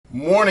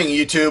Morning,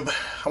 YouTube.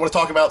 I want to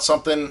talk about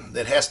something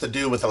that has to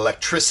do with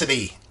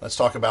electricity. Let's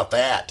talk about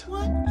that.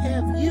 What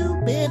have you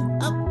been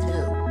up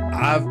to?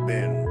 I've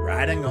been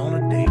riding on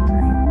a daydream.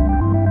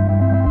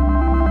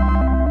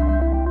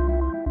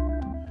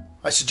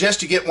 I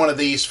suggest you get one of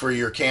these for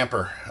your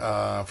camper,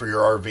 for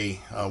your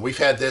RV. We've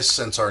had this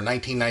since our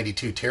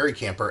 1992 Terry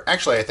camper.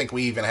 Actually, I think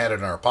we even had it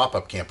in our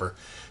pop-up camper.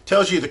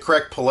 Tells you the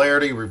correct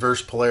polarity,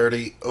 reverse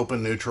polarity,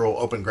 open neutral,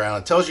 open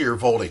ground. It tells you your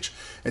voltage.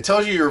 It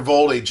tells you your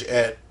voltage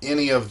at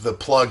any of the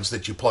plugs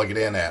that you plug it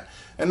in at.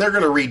 And they're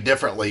going to read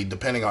differently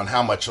depending on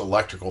how much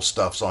electrical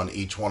stuff's on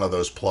each one of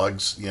those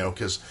plugs,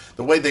 because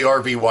the way the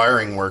RV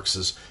wiring works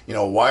is,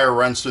 a wire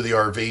runs through the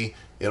RV,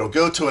 it'll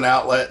go to an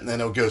outlet, and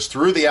then it goes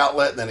through the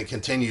outlet, and then it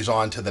continues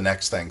on to the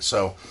next thing.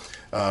 So,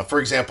 for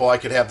example, I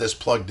could have this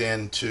plugged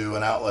into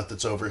an outlet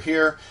that's over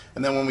here,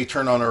 and then when we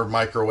turn on our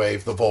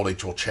microwave, the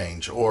voltage will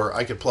change. Or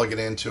I could plug it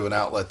into an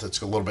outlet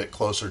that's a little bit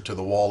closer to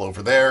the wall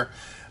over there,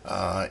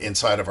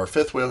 inside of our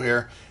fifth wheel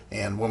here,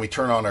 and when we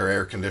turn on our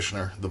air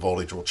conditioner, the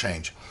voltage will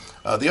change.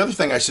 The other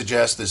thing I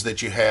suggest is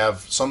that you have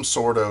some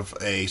sort of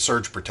a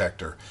surge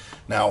protector.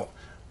 Now,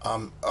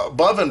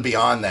 above and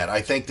beyond that,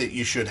 I think that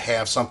you should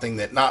have something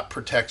that not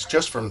protects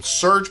just from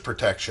surge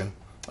protection,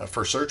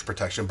 for surge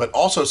protection, but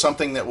also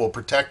something that will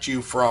protect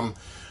you from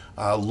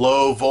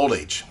low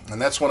voltage.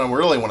 And that's what I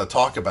really want to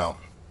talk about.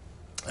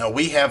 Now,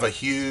 we have a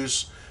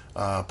Hughes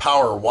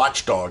power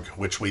watchdog,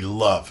 which we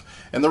love.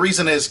 And the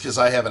reason is because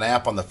I have an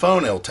app on the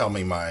phone. It'll tell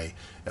me my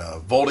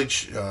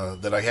voltage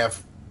that I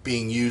have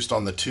being used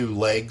on the two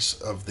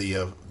legs of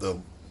the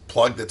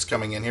plug that's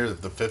coming in here,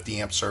 the 50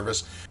 amp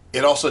service.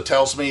 It also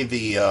tells me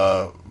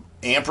the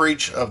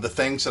amperage of the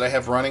things that I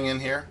have running in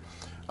here.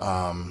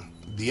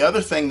 The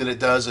other thing that it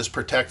does is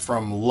protect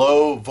from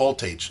low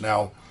voltage.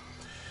 Now,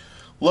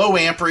 low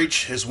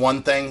amperage is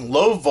one thing.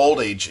 Low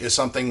voltage is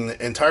something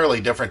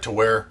entirely different, to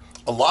where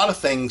a lot of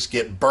things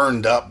get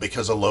burned up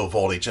because of low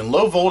voltage. And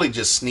low voltage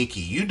is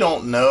sneaky. You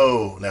don't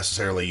know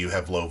necessarily you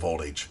have low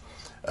voltage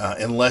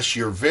unless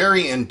you're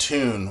very in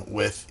tune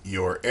with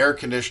your air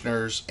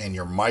conditioners and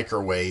your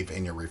microwave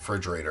and your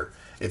refrigerator,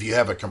 if you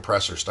have a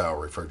compressor style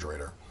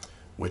refrigerator,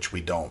 which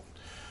we don't.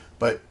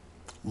 But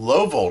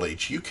low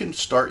voltage, you can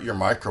start your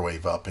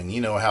microwave up, and you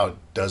know how it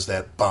does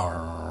that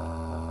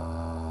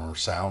brrrr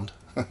sound.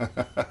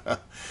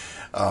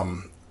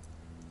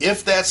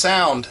 If that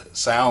sound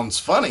sounds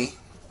funny,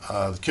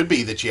 it could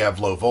be that you have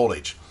low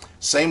voltage.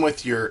 Same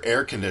with your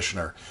air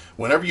conditioner.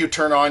 Whenever you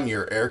turn on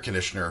your air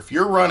conditioner, if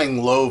you're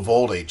running low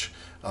voltage,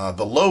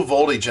 the low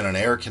voltage in an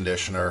air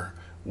conditioner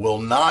will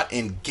not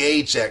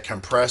engage that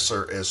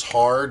compressor as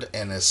hard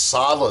and as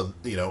solid,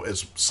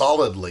 as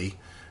solidly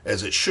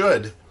as it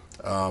should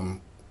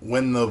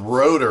when the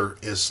rotor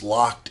is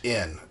locked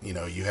in.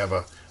 You have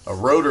a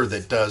rotor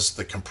that does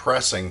the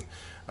compressing,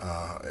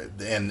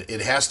 and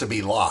it has to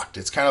be locked.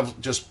 It's kind of,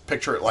 just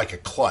picture it like a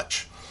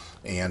clutch.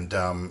 And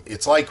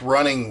it's like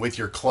running with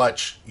your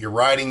clutch. You're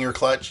riding your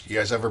clutch. You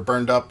guys ever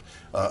burned up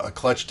a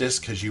clutch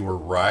disc because you were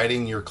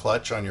riding your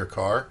clutch on your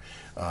car?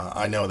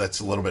 I know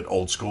that's a little bit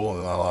old school,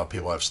 and not a lot of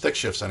people have stick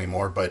shifts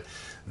anymore, but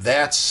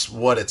that's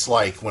what it's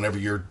like whenever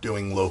you're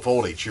doing low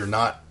voltage. You're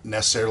not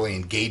necessarily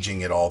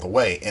engaging it all the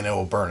way, and it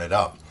will burn it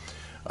up.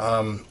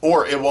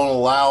 Or it won't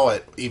allow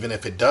it, even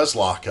if it does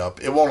lock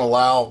up, it won't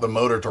allow the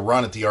motor to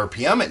run at the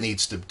RPM it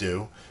needs to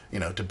do,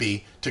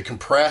 to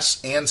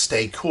compress and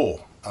stay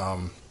cool.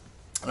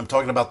 I'm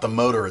talking about the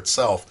motor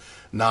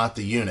itself, not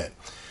the unit.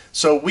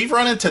 So we've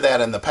run into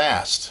that in the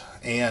past,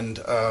 and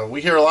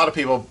we hear a lot of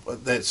people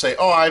that say,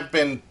 oh, I've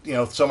been,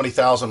 so many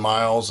thousand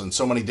miles and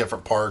so many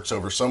different parks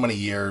over so many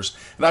years,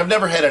 and I've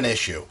never had an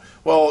issue.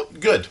 Well,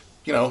 good.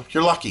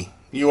 You're lucky.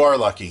 You are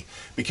lucky,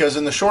 because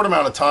in the short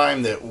amount of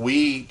time that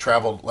we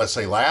traveled, let's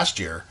say last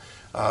year,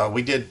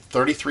 we did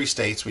 33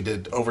 states. We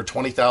did over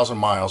 20,000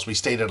 miles. We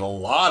stayed at a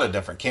lot of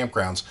different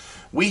campgrounds.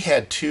 We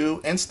had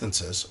 2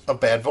 instances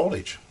of bad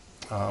voltage.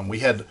 We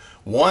had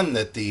one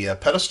that the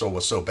pedestal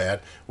was so bad,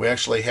 we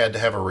actually had to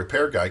have a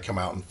repair guy come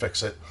out and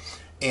fix it.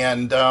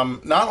 And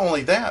not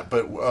only that,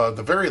 but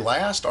the very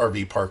last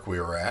RV park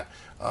we were at,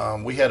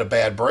 we had a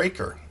bad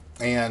breaker.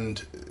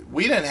 And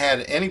we didn't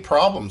have any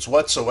problems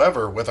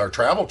whatsoever with our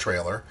travel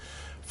trailer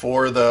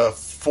for the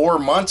 4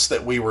 months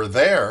that we were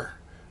there,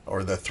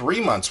 or the 3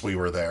 months we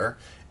were there,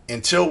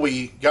 until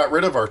we got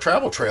rid of our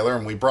travel trailer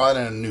and we brought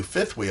in a new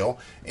fifth wheel.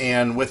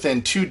 And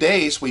within 2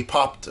 days, we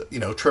tripped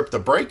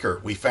the breaker.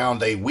 We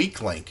found a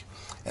weak link.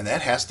 And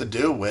that has to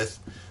do with,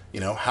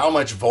 how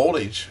much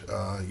voltage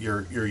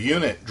your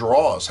unit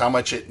draws, how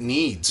much it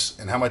needs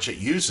and how much it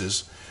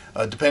uses,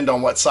 depend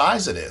on what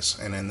size it is.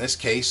 And in this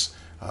case,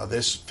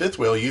 this fifth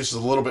wheel uses a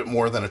little bit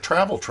more than a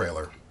travel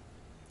trailer.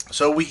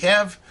 So we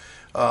have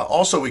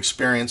also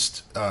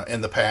experienced in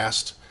the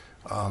past,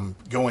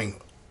 going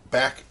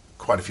back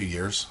quite a few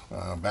years,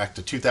 back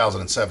to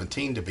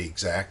 2017 to be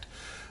exact,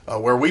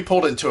 where we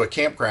pulled into a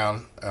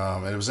campground.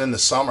 It was in the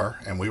summer,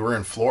 and we were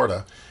in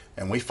Florida,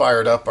 and we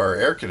fired up our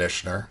air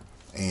conditioner,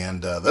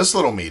 and this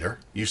little meter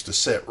used to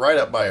sit right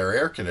up by our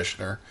air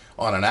conditioner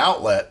on an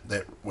outlet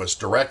that was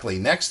directly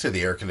next to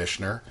the air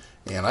conditioner,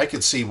 and I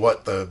could see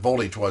what the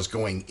voltage was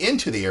going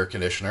into the air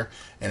conditioner,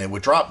 and it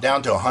would drop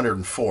down to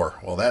 104.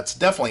 Well, that's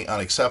definitely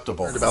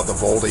unacceptable. I heard about the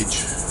voltage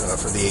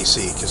for the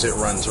AC because it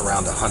runs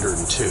around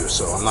 102,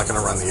 so I'm not going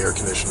to run the air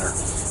conditioner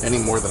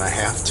any more than I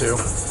have to.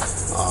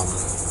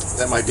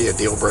 That might be a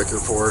deal breaker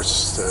for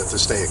us to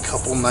stay a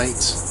couple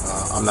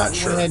nights. I'm not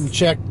sure. I went ahead and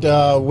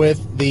checked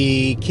with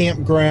the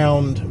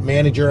campground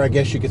manager, I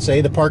guess you could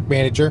say, the park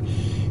manager,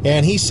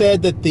 and he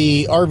said that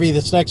the RV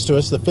that's next to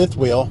us, the fifth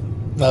wheel,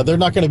 they're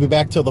not going to be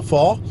back till the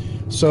fall.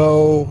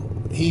 So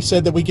he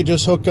said that we could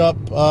just hook up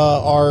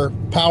our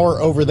power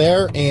over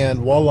there, and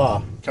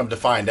voila. Come to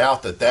find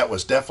out that that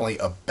was definitely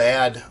a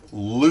bad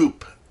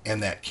loop in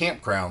that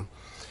campground,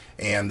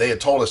 and they had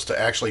told us to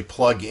actually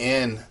plug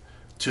in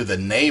to the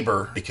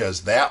neighbor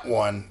because that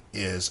one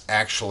is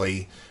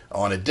actually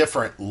on a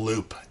different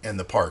loop in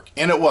the park.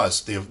 And it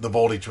was, the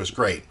voltage was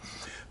great.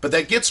 But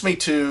that gets me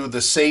to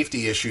the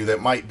safety issue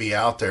that might be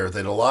out there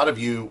that a lot of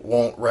you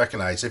won't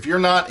recognize. If you're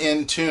not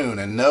in tune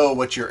and know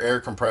what your air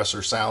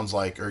compressor sounds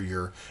like, or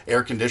your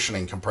air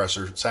conditioning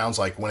compressor sounds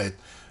like when it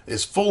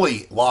is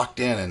fully locked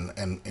in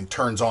and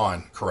turns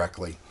on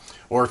correctly,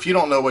 or if you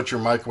don't know what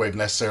your microwave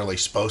necessarily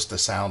is supposed to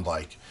sound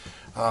like,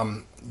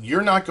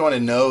 you're not going to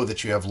know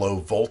that you have low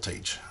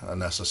voltage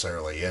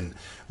necessarily, and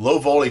low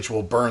voltage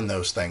will burn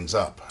those things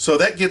up. So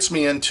that gets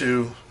me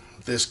into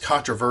this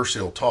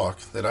controversial talk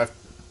that I've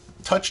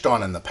touched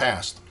on in the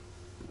past,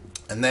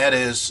 and that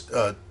is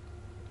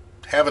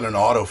having an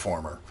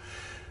autoformer.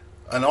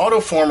 An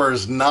autoformer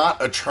is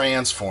not a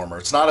transformer.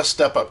 It's not a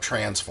step-up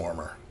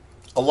transformer.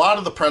 A lot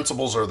of the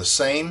principles are the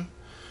same,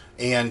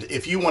 and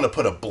if you want to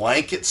put a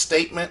blanket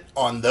statement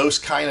on those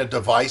kind of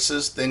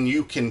devices, then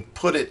you can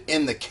put it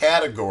in the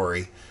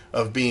category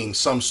of being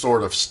some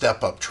sort of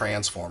step-up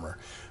transformer.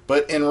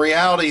 But in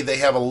reality, they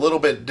have a little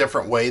bit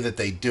different way that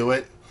they do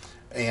it,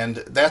 and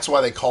that's why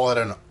they call it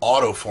an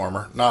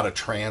autoformer, not a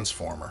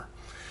transformer.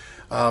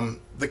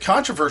 The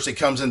controversy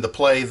comes into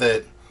play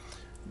that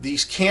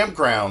these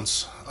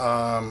campgrounds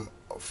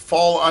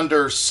fall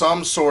under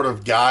some sort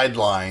of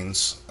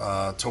guidelines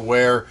to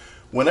where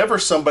whenever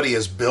somebody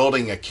is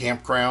building a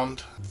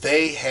campground,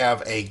 they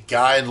have a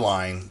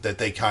guideline that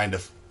they kind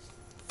of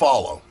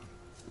follow.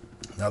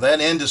 Now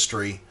that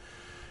industry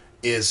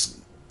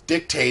is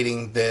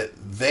dictating that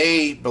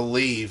they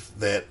believe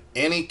that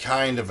any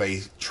kind of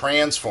a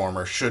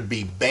transformer should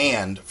be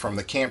banned from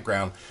the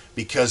campground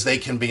because they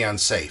can be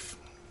unsafe.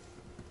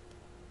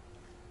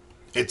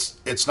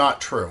 It's not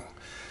true.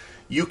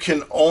 You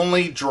can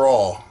only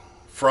draw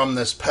from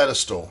this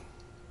pedestal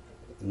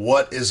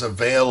what is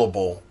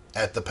available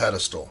at the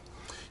pedestal.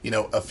 You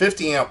know, a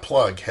 50 amp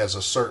plug has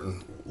a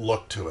certain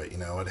look to it. You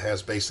know, it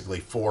has basically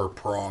 4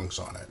 prongs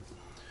on it.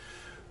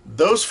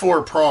 Those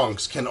 4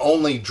 prongs can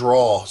only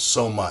draw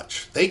so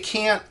much. They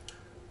can't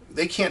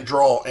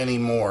draw any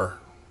more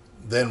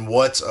than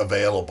what's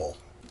available.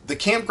 The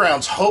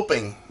campground's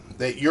hoping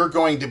that you're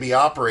going to be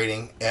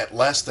operating at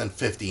less than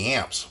 50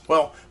 amps.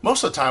 Well,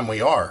 most of the time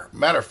we are.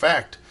 Matter of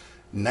fact,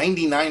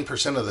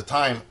 99% of the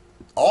time,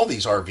 all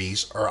these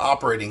RVs are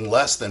operating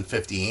less than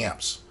 50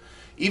 amps.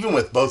 Even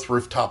with both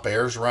rooftop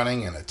airs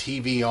running and a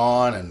TV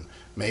on and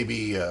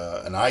maybe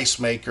an ice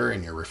maker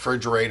and your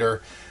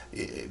refrigerator,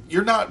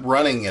 you're not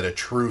running at a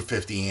true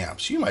 50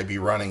 amps. You might be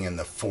running in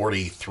the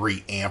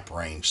 43 amp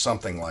range,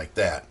 something like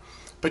that.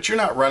 But you're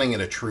not running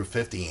at a true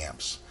 50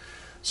 amps.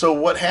 So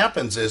what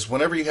happens is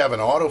whenever you have an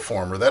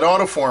autoformer, that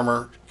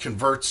autoformer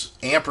converts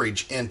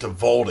amperage into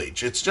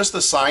voltage. It's just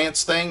a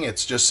science thing.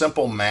 It's just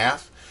simple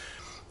math.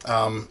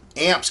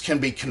 Amps can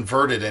be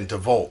converted into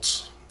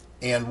volts.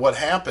 And what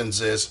happens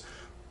is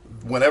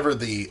whenever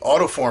the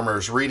autoformer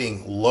is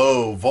reading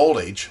low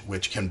voltage,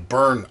 which can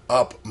burn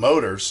up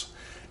motors,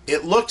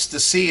 it looks to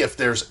see if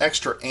there's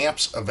extra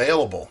amps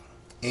available.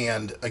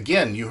 And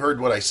again, you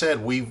heard what I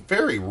said, we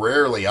very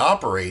rarely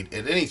operate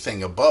at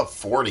anything above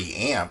 40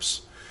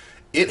 amps.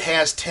 It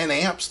has 10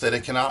 amps that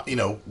it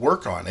can,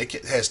 work on. It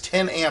has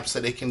 10 amps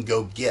that it can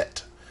go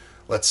get.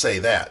 Let's say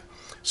that.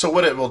 So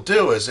what it will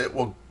do is it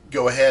will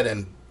go ahead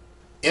and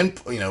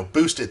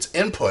boost its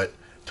input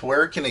to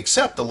where it can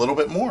accept a little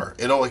bit more.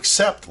 It'll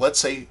accept, let's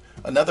say,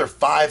 another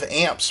 5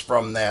 amps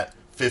from that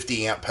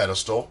 50 amp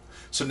pedestal.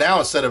 So now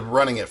instead of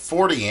running at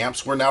 40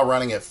 amps, we're now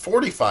running at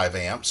 45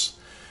 amps.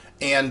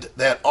 And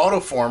that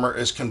autoformer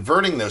is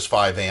converting those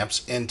 5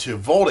 amps into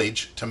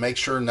voltage to make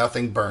sure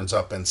nothing burns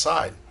up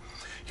inside.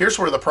 Here's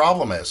where the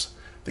problem is.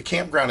 The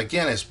campground,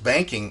 again, is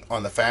banking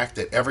on the fact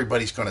that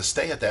everybody's going to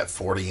stay at that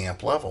 40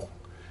 amp level.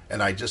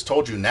 And I just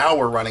told you now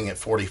we're running at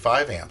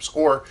 45 amps.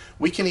 Or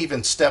we can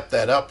even step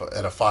that up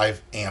at a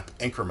 5 amp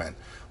increment.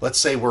 Let's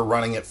say we're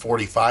running at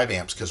 45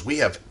 amps because we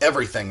have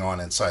everything on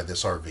inside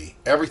this RV.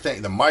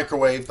 Everything, the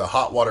microwave, the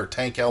hot water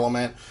tank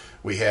element,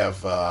 we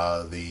have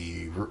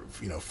the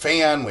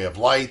fan, we have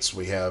lights,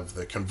 we have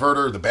the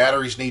converter, the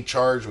batteries need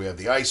charge, we have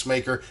the ice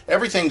maker,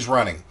 everything's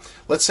running.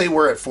 Let's say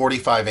we're at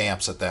 45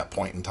 amps at that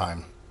point in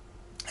time.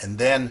 And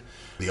then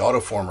the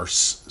autoformer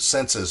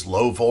senses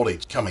low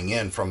voltage coming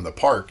in from the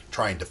park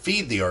trying to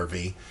feed the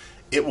RV.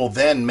 it will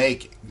then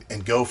make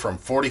and go from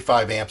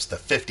 45 amps to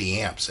 50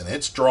 amps, and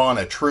it's drawing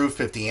a true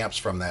 50 amps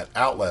from that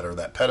outlet or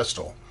that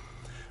pedestal.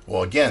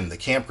 Well, again, the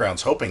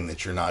campground's hoping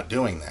that you're not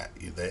doing that.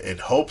 It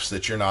hopes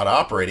that you're not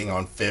operating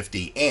on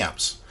 50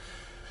 amps.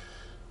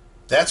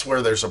 That's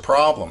where there's a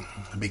problem,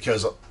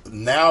 because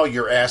now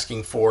you're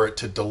asking for it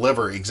to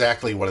deliver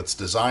exactly what it's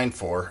designed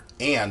for,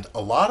 and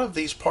a lot of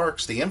these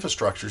parks, the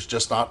infrastructure is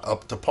just not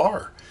up to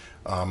par.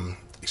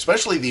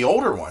 Especially the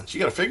older ones. You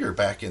got to figure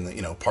back in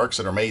the parks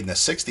that are made in the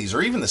 60s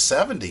or even the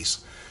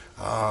 70s.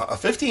 A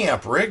 50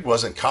 amp rig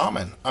wasn't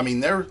common. I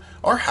mean,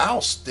 our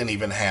house didn't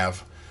even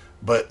have,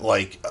 but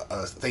like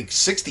I think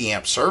 60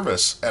 amp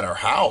service at our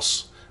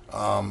house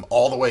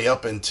all the way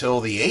up until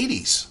the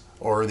 80s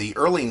or the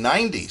early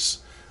 90s.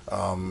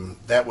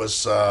 That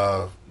was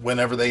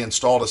whenever they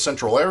installed a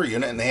central air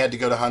unit and they had to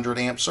go to 100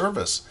 amp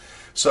service.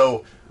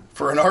 So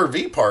for an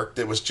RV park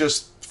that was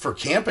just for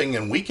camping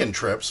and weekend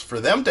trips, for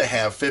them to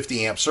have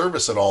 50 amp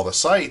service at all the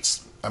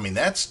sites, I mean,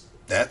 that's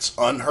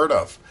unheard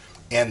of.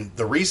 And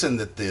the reason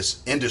that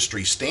this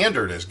industry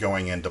standard is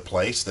going into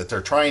place, that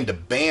they're trying to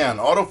ban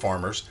auto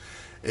farmers,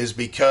 is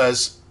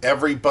because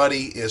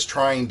everybody is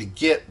trying to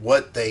get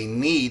what they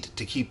need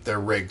to keep their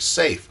rigs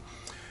safe.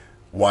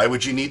 Why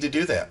would you need to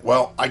do that?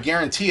 Well, I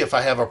guarantee if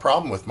I have a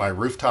problem with my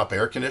rooftop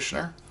air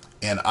conditioner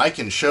and I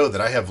can show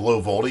that I have low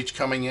voltage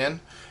coming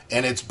in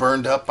and it's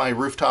burned up my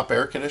rooftop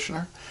air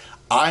conditioner,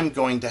 I'm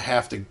going to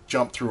have to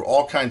jump through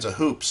all kinds of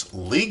hoops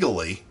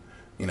legally,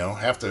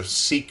 have to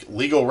seek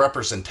legal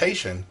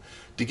representation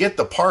to get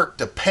the park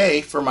to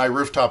pay for my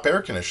rooftop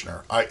air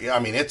conditioner. I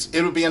mean, it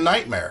would be a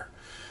nightmare.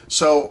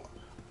 So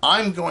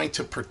I'm going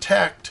to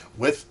protect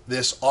with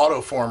this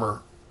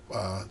autoformer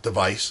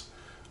device.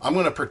 I'm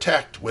going to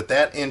protect with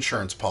that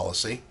insurance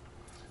policy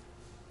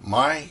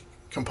my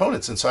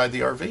components inside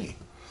the RV.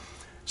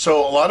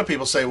 So a lot of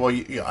people say, well,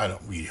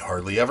 we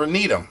hardly ever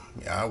need them.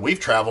 Yeah, we've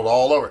traveled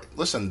all over.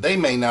 Listen, they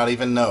may not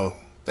even know.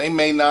 They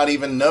may not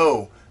even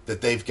know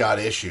that they've got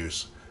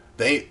issues.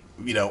 I'm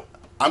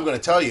going to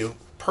tell you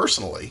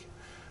personally,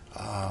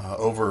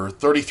 over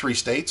 33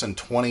 states and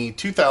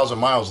 22,000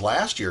 miles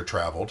last year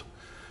traveled,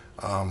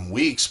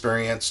 we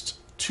experienced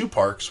 2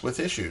 parks with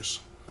issues.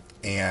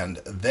 And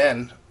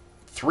then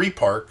 3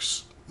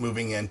 parks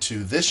moving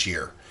into this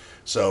year.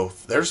 So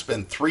there's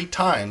been 3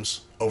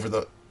 times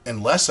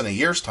in less than a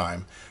year's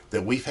time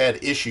that we've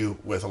had issue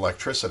with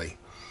electricity.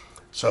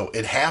 So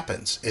it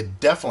happens. It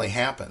definitely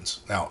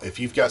happens. Now, if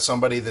you've got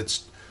somebody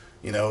that's,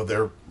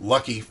 they're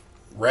lucky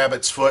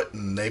rabbit's foot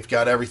and they've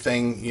got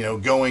everything,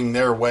 going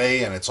their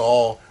way and it's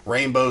all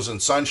rainbows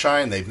and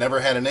sunshine, they've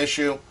never had an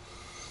issue,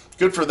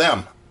 good for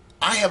them.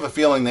 I have a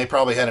feeling they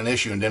probably had an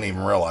issue and didn't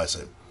even realize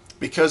it,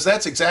 because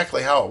that's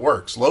exactly how it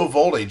works. Low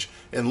voltage,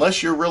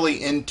 unless you're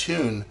really in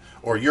tune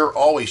or you're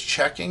always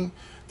checking,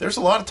 there's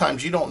a lot of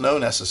times you don't know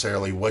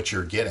necessarily what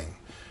you're getting.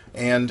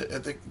 And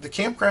the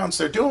campgrounds,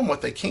 they're doing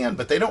what they can,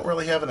 but they don't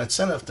really have an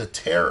incentive to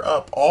tear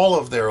up all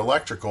of their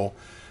electrical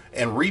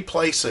and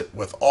replace it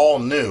with all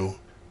new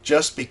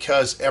just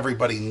because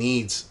everybody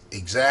needs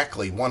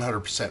exactly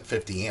 100%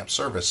 50 amp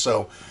service.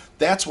 So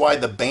that's why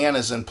the ban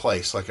is in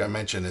place. Like I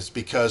mentioned, it's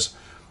because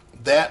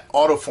that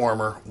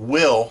autoformer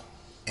will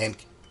and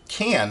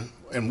can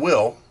and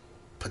will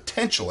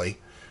potentially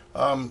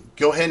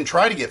go ahead and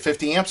try to get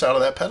 50 amps out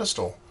of that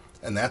pedestal.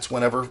 And that's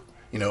whenever,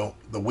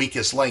 the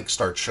weakest link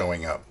starts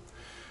showing up.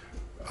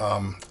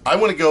 I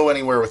wouldn't go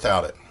anywhere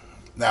without it.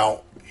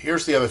 Now,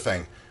 here's the other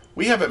thing.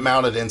 We have it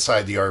mounted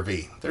inside the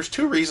RV. There's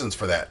 2 reasons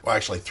for that. Well,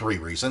 actually 3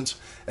 reasons.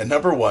 And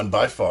number 1,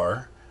 by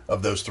far,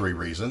 of those 3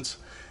 reasons,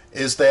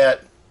 is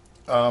that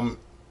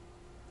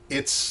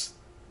it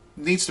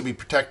needs to be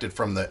protected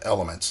from the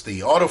elements.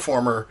 The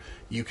autoformer,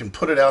 you can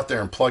put it out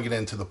there and plug it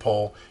into the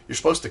pole. You're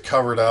supposed to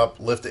cover it up,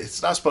 lift it.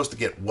 It's not supposed to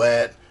get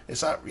wet.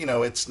 It's not,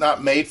 it's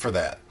not made for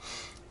that.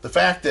 The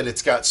fact that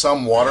it's got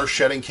some water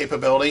shedding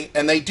capability,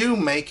 and they do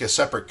make a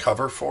separate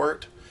cover for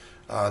it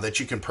that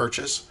you can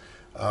purchase.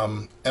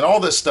 And all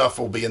this stuff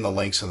will be in the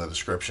links in the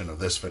description of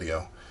this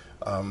video.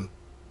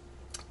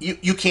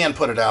 You can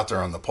put it out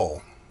there on the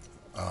pole.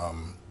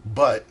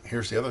 But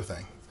here's the other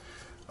thing.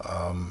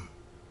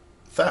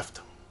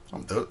 Theft.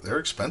 They're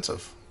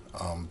expensive.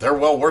 They're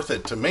well worth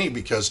it to me,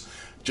 because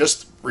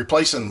just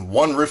replacing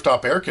one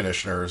rooftop air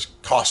conditioner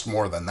cost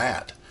more than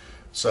that.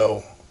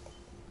 So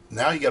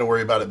now you got to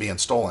worry about it being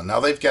stolen. Now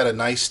they've got a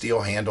nice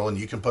steel handle and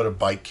you can put a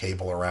bike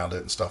cable around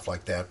it and stuff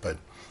like that. But,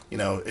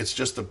 it's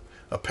just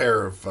a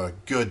pair of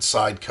good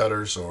side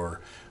cutters or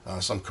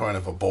some kind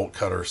of a bolt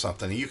cutter or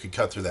something. You could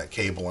cut through that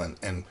cable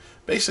and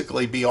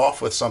basically be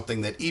off with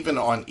something that even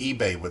on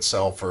eBay would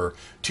sell for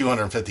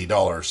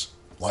 $250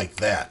 like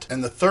that.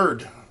 And the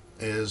third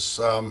is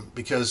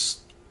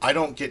because I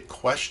don't get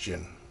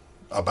questioned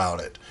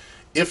about it.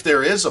 If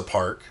there is a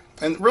park,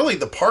 and really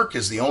the park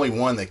is the only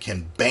one that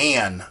can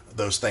ban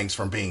those things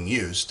from being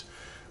used.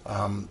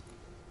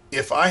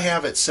 If I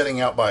have it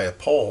sitting out by a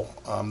pole,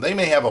 they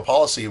may have a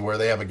policy where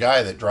they have a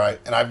guy that drives,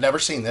 and I've never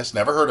seen this,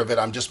 never heard of it,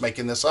 I'm just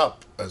making this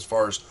up as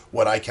far as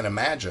what I can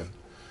imagine.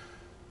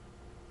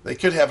 They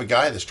could have a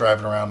guy that's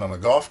driving around on a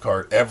golf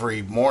cart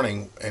every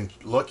morning and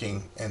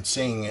looking and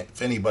seeing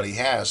if anybody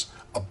has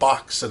a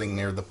box sitting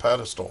near the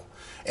pedestal.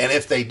 And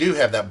if they do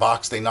have that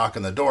box, they knock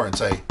on the door and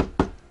say,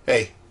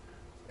 "Hey,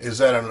 is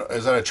that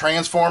a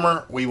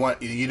transformer?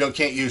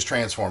 Can't use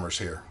transformers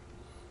here."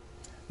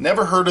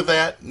 Never heard of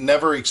that,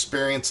 never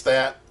experienced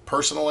that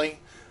personally,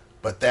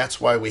 but that's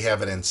why we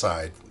have it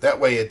inside. That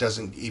way it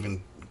doesn't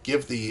even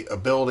give the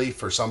ability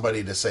for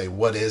somebody to say,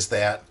 "What is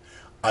that?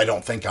 I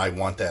don't think I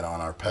want that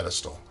on our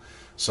pedestal."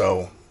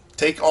 So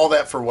take all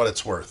that for what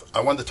it's worth.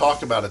 I wanted to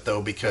talk about it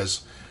though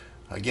because,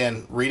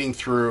 again, reading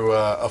through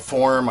a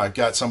forum, I've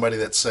got somebody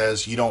that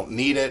says you don't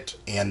need it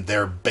and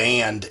they're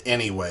banned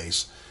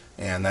anyways,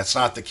 and that's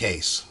not the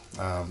case.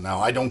 Now,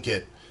 I don't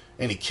get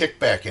any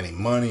kickback, any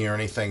money or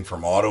anything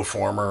from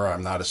Autoformer.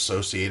 I'm not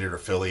associated or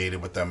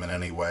affiliated with them in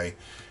any way.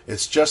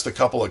 It's just a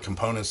couple of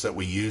components that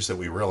we use that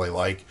we really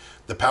like.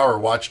 The Power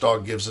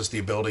Watchdog gives us the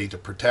ability to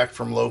protect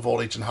from low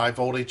voltage and high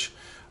voltage.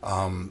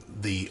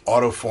 The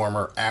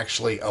Autoformer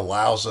actually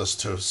allows us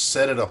to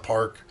sit at a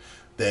park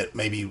that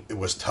maybe it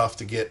was tough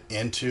to get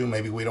into.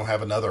 Maybe we don't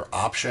have another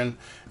option.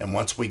 And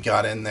once we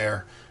got in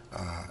there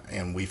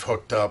and we've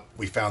hooked up,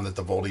 we found that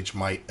the voltage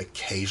might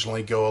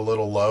occasionally go a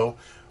little low.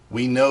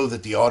 We know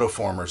that the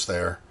Autoformer's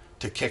there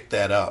to kick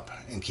that up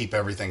and keep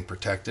everything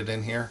protected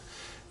in here.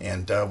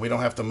 And we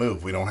don't have to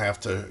move. We don't have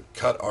to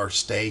cut our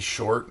stay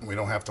short. We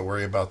don't have to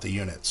worry about the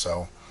unit.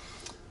 So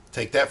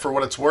take that for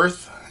what it's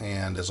worth.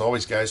 And as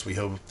always, guys, we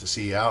hope to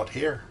see you out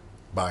here.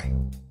 Bye.